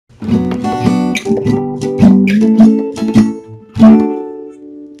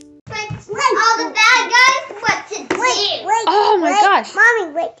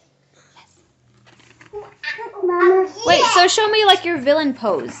your villain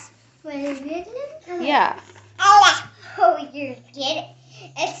pose. My villain pose? Yeah. Oh, you get it.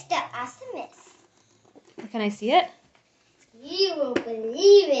 It's the awesomest. Can I see it? You won't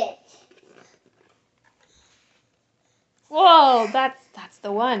believe it. Whoa, that's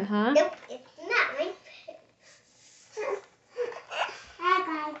the one, huh? Nope, it's not my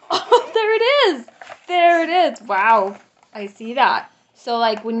Hi, guys. Oh, there it is. There it is. Wow. I see that. So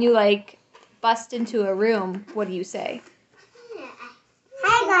like when you like bust into a room, what do you say?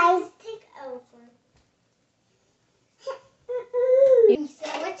 Hi, guys. Take over. So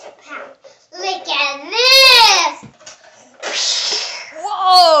much power. Look at this.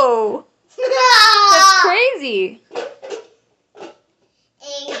 Whoa. That's crazy.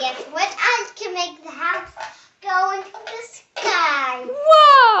 And guess what? I can make the house go into the sky.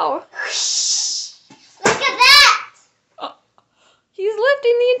 Wow. Look at that. He's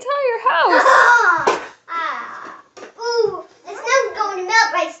lifting the entire house. Ooh, the snow's going to melt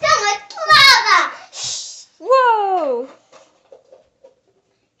my stomach. Lava. Whoa.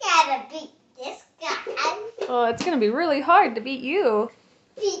 Gotta beat this guy. Oh, it's going to be really hard to beat you.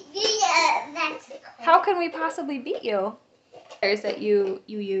 That's How can we possibly beat you? There's that you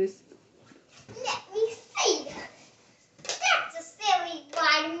use. Let me see. That's a silly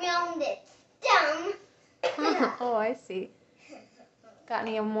watermelon that's dumb. Oh, I see. Got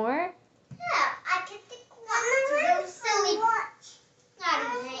any more? Yeah, I can think one. Those silly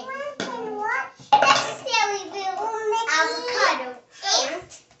That's a silly little avocado.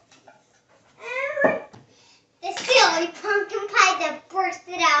 And the silly pumpkin pie that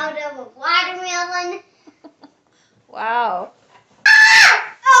bursted out of a watermelon. Wow.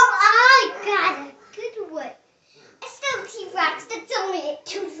 Oh, I got a good one. A silly T-Rex that's only a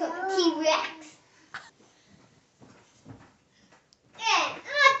tooth of a T-Rex. And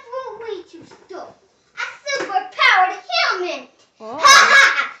I threw away too stuff. A super-powered helmet. Oh,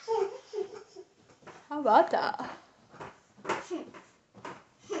 how about that?